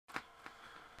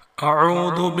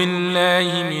أعوذ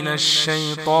بالله من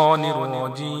الشيطان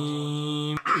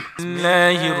الرجيم. بسم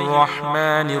الله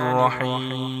الرحمن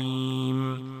الرحيم.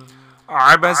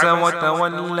 عبس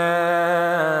وتولى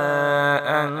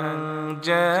أن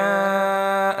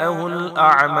جاءه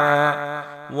الأعمى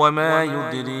وما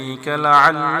يدريك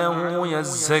لعله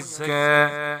يزكى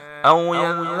أو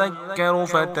يذكر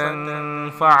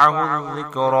فتنفعه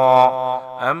الذكرى.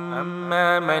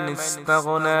 أما من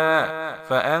استغنى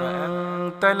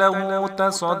فأنت له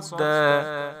تصدى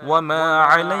وما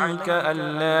عليك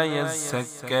ألا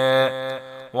يزكى.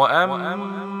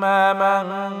 وأما من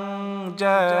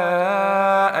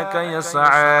جاءك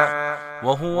يسعى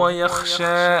وهو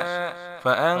يخشى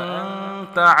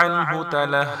فأنت عنه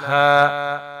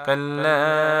تلهى.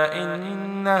 كلا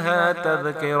إنها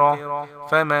تذكرة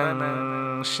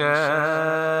فمن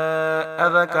شاء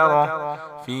ذكره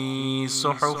في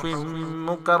صحف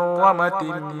مكرمة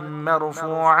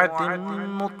مرفوعة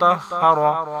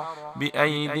مطهرة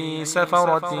بأيدي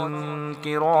سفرة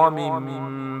كرام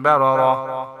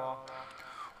بررة.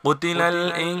 قتل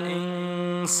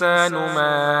الإنسان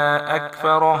ما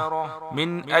أكفره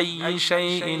من أي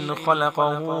شيء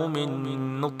خلقه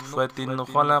من نطفة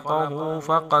خلقه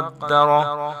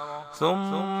فقدره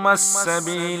ثم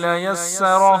السبيل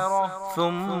يسره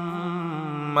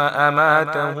ثم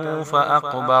أماته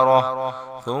فأقبره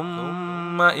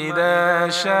ثم إذا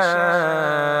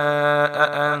شاء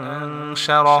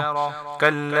أنشره.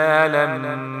 كلا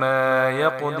لما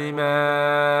يقض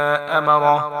ما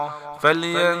أمره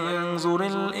فلينظر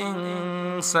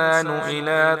الإنسان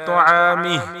إلى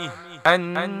طعامه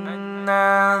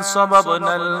أنا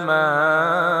صببنا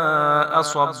الماء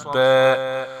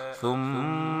صبا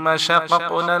ثم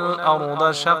شققنا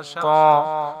الأرض شقا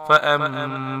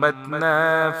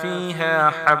فأنبتنا فيها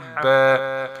حبا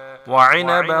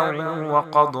وعنبا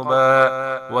وقضبا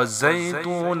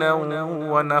وزيتونا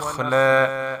ونخلا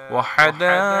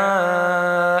وحدائق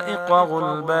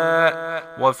غلبا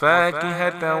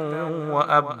وفاكهة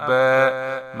وأبا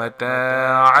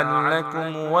متاعا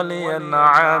لكم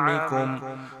ولأنعامكم.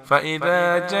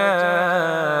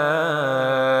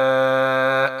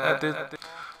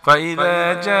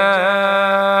 فإذا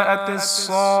جاءت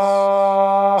الصاخة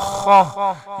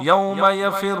يوم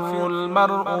يفر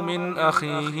المرء من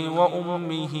أخيه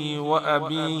وأمه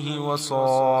وأبيه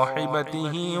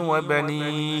وصاحبته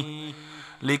وبنيه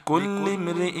لكل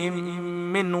امرئ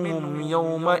منهم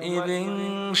يومئذ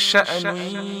شأن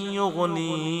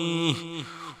يغنيه.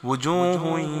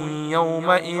 وجوه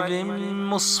يومئذ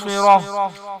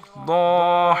مسفرة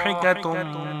ضاحكة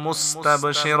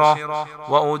مستبشرة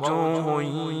ووجوه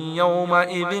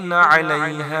يومئذ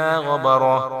عليها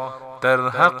غبرة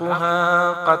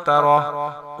ترهقها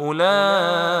قترة أولئك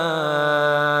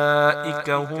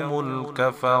هم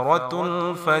الكفرة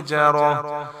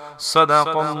الفجرة.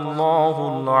 صدق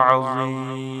الله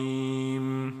العظيم.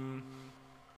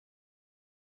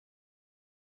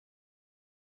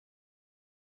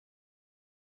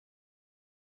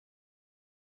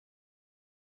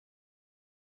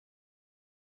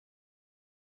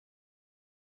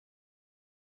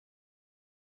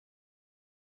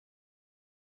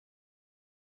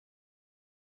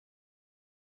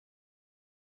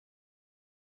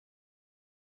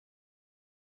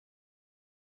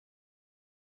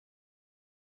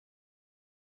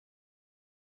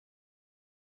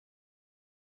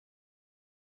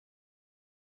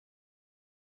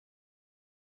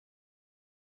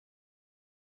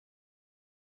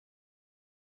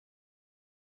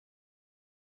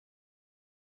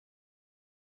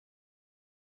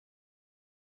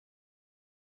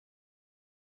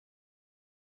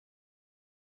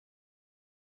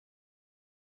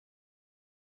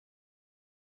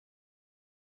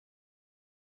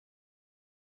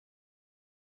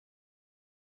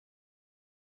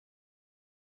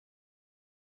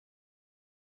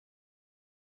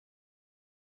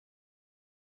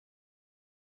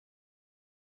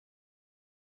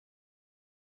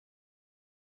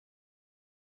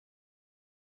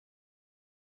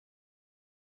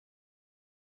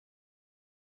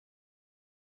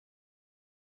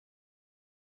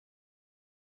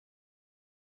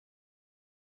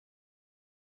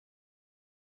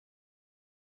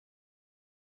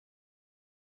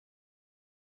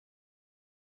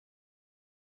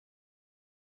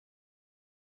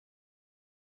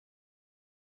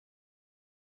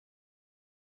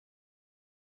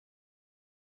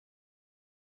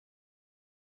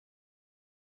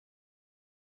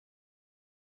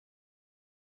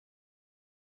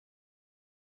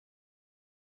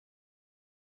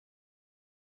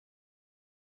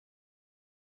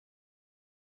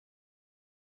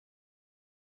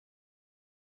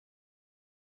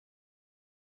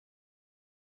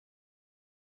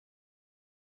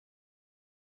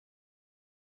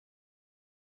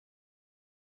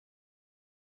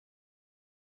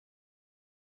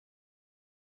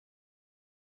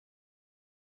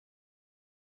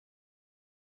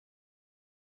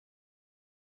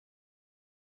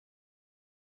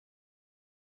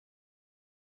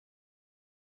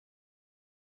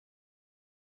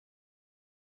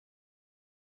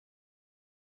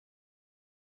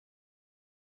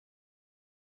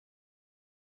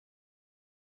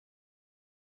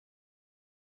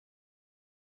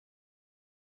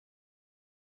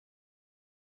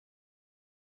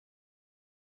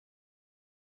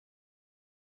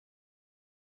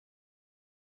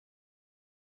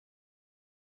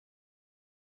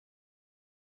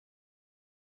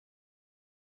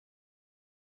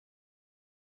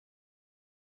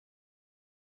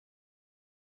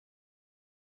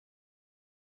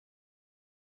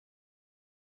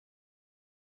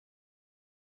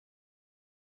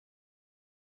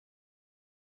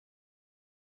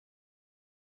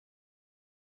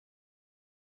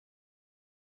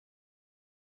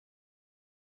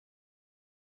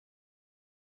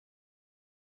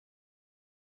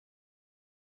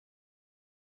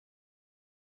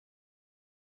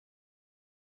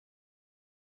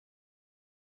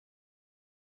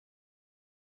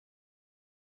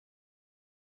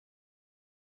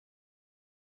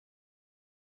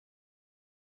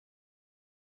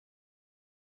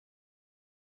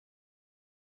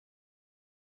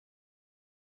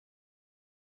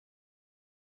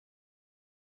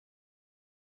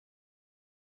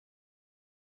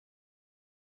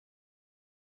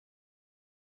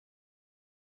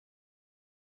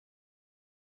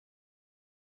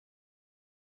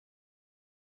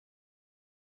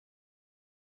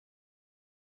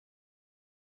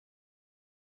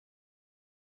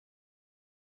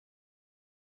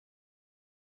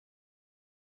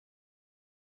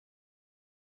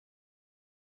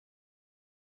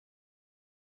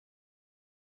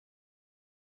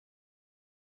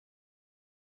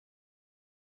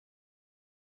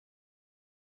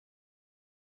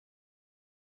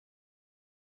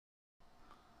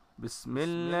 بسم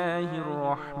الله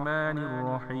الرحمن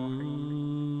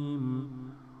الرحيم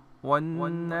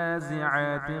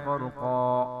والنازعات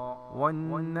غرقا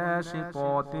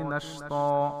والناشطات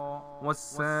نشطا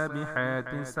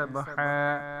والسابحات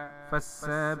سبحا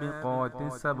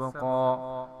فالسابقات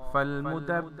سبقا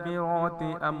فالمدبرات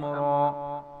أمرا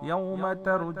يوم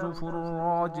ترجف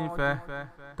الراجفة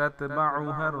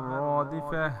تتبعها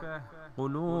الرادفة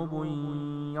قلوب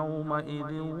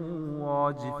يومئذ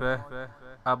واجفة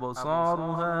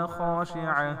أبصارها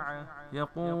خاشعة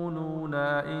يقولون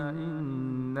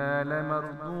إنا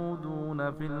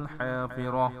لمردودون في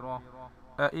الحافرة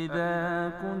أإذا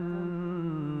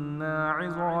كنا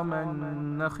عظاما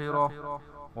نخرة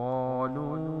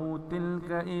قالوا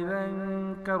تلك إذا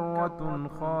كرة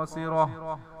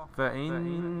خاسرة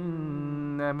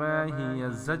فإنما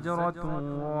هي زجرة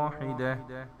واحدة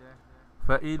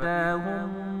فإذا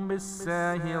هم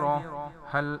بالساهرة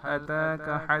هل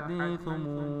أتاك حديث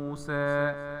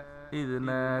موسى إذ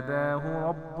ناداه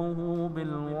ربه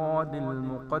بالواد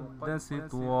المقدس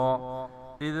طوى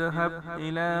اذهب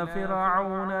إلى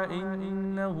فرعون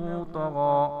إنه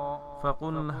طغى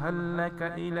فقل هل لك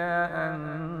إلى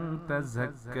أن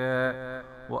تزكى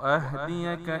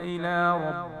وأهديك إلى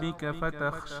ربك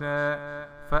فتخشى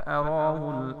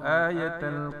فأراه الآية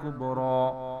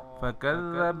الكبرى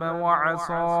فكذب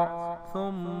وعصى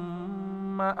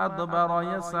ثم أدبر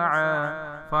يسعى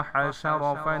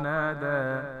فحشر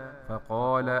فنادى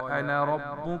فقال أنا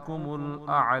ربكم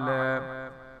الأعلى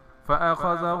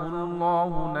فأخذه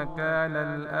الله نكال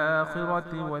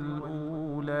الآخرة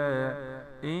والأولى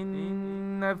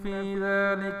إن في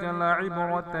ذلك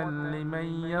لعبرة لمن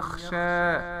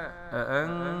يخشى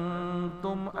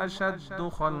أأنتم أشد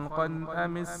خلقا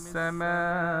أم السماء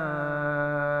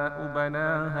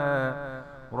بناها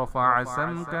رفع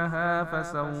سمكها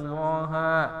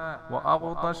فسواها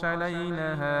وأغطش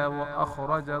ليلها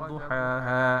وأخرج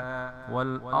ضحاها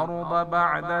والأرض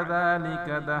بعد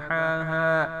ذلك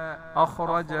دحاها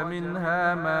أخرج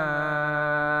منها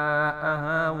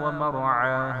ماءها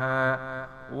ومرعاها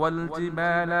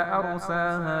والجبال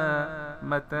أرساها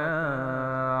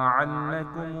متاعا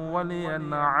لكم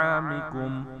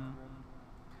ولأنعامكم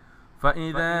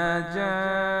فإذا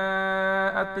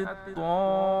جاءت الطامة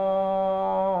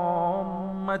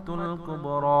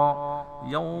الكبرى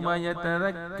يوم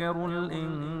يتذكر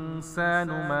الإنسان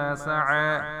ما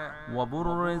سعى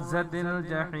وبرزت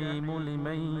الجحيم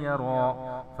لمن يرى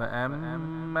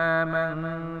فأما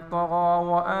من طغى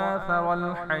وآثر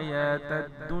الحياة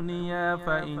الدنيا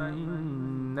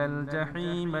فإن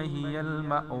الجحيم هي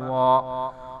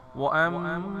المأوى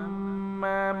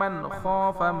وأما من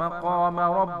خاف مقام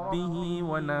ربه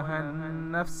ونهى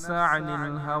النفس عن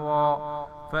الهوى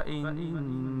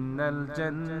فإن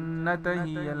الجنة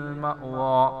هي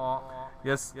المأوى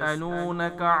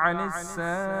يسألونك عن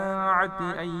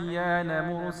الساعة أيان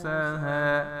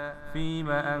مرساها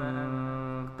فيما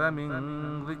أنت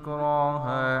من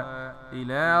ذكراها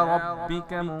إلى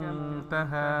ربك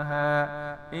منتهاها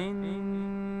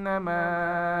إنما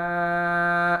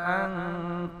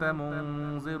أنت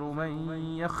منذر من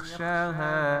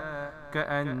يخشاها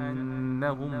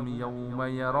كأنهم يوم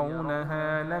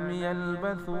يرونها لم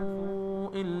يلبثوا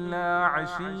إلا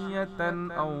عشية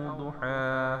أو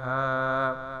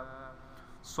ضحاها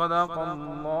صدق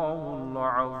الله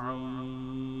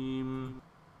العظيم.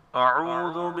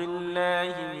 أعوذ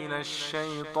بالله من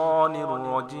الشيطان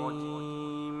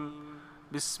الرجيم.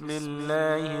 بسم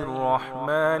الله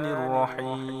الرحمن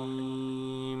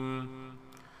الرحيم.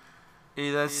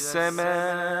 إذا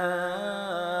السماء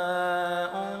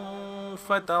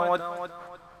انفطرت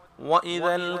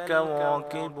وإذا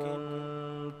الكواكب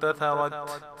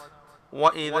انتثرت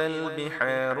وإذا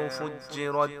البحار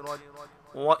فجرت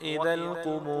وإذا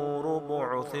القبور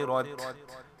بعثرت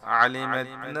علمت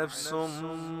نفس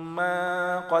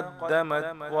ما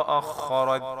قدمت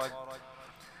وأخرت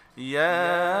يا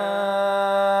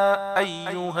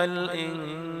أيها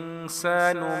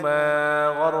الإنسان ما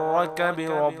غرك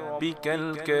بربك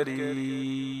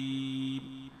الكريم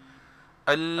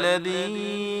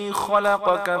الذي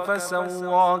خلقك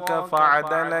فسواك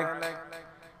فعدلك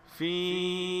في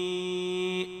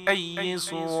أي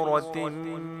صورة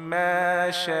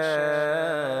ما شاء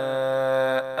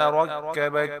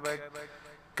ركبك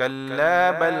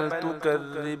كلا بل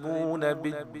تكذبون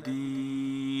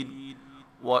بالدين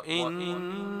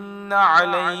وإن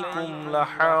عليكم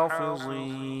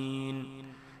لحافظين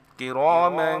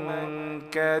كراما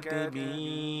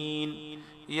كاتبين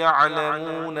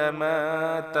يعلمون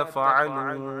ما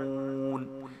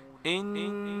تفعلون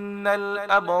إن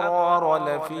الأبرار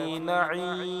لفي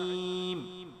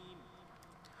نعيم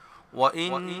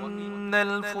وإن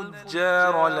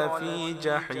الفجار لفي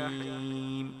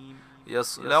جحيم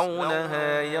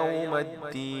يصلونها يوم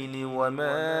الدين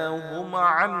وما هم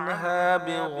عنها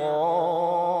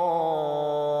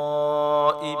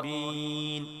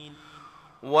بغائبين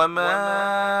وما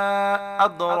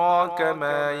أدراك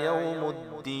ما يوم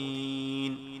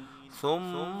الدين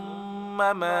ثم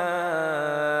ما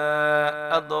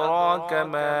أدراك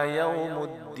ما يوم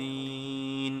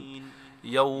الدين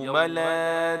يوم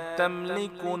لا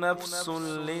تملك نفس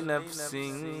لنفس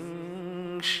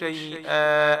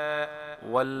شيئا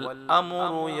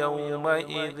والأمر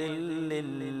يومئذ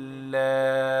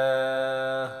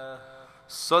لله.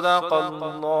 صدق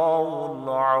الله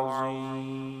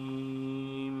العظيم.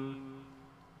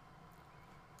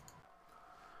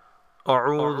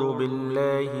 أعوذ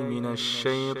بالله من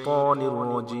الشيطان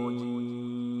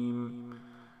الرجيم.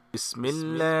 بسم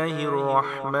الله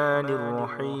الرحمن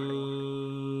الرحيم.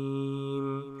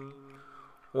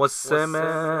 والسماء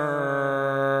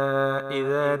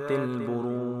ذات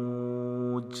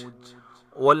البروج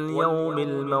واليوم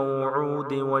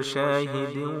الموعود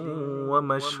وشاهد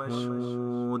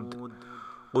ومشهود.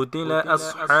 قتل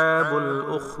أصحاب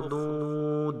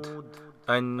الأخدود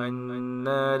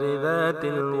النار ذات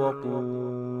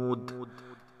الوقود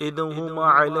إذ هم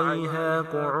عليها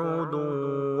قعود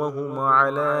وهم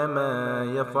على ما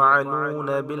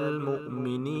يفعلون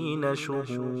بالمؤمنين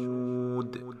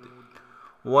شهود.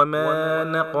 وما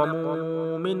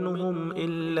نقموا منهم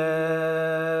إلا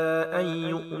أن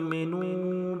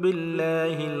يؤمنوا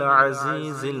بالله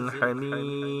العزيز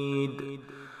الحميد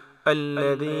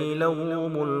الذي له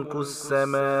ملك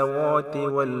السماوات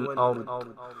والأرض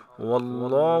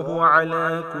والله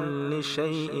على كل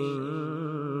شيء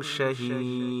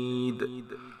شهيد.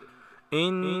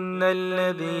 إن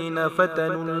الذين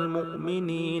فتنوا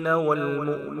المؤمنين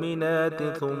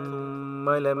والمؤمنات ثم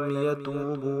لم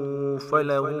يتوبوا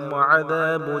فلهم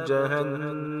عذاب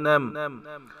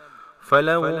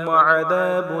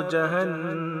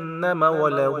جهنم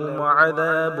ولهم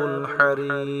عذاب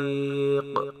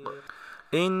الحريق.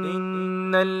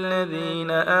 إن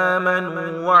الذين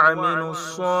آمنوا وعملوا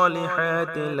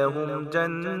الصالحات لهم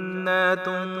جنات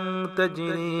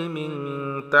تجري من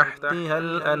تحتها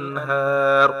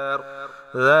الأنهار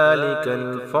ذلك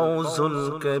الفوز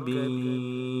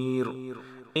الكبير.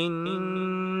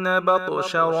 إن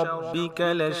بطش ربك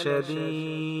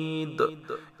لشديد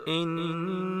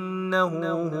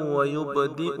إنه هو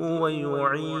يبدئ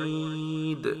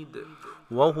ويعيد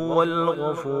وهو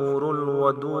الغفور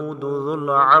الودود ذو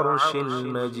العرش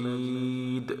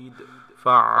المجيد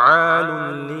فعال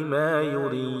لما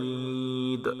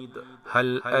يريد.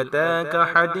 هل أتاك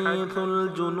حديث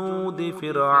الجنود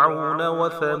فرعون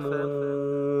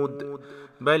وثمود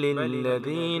بل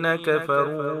الذين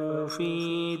كفروا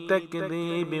في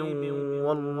تكذيب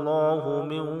والله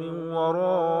من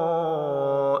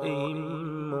ورائهم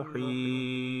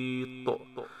محيط.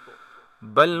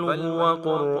 بل هو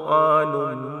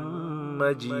قرآن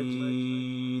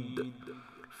مجيد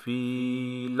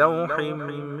في لوح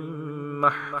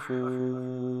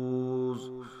محفوظ.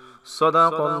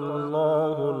 صدق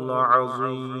الله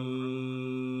العظيم.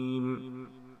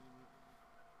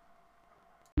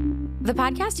 The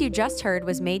podcast you just heard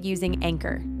was made using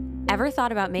Anchor. Ever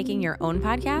thought about making your own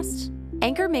podcast?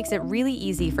 Anchor makes it really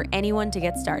easy for anyone to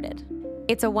get started.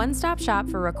 It's a one-stop shop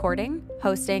for recording,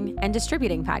 hosting, and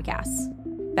distributing podcasts.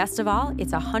 Best of all,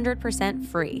 it's 100%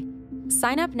 free.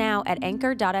 Sign up now at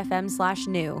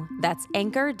anchor.fm/new. That's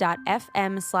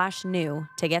anchor.fm/new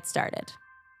to get started.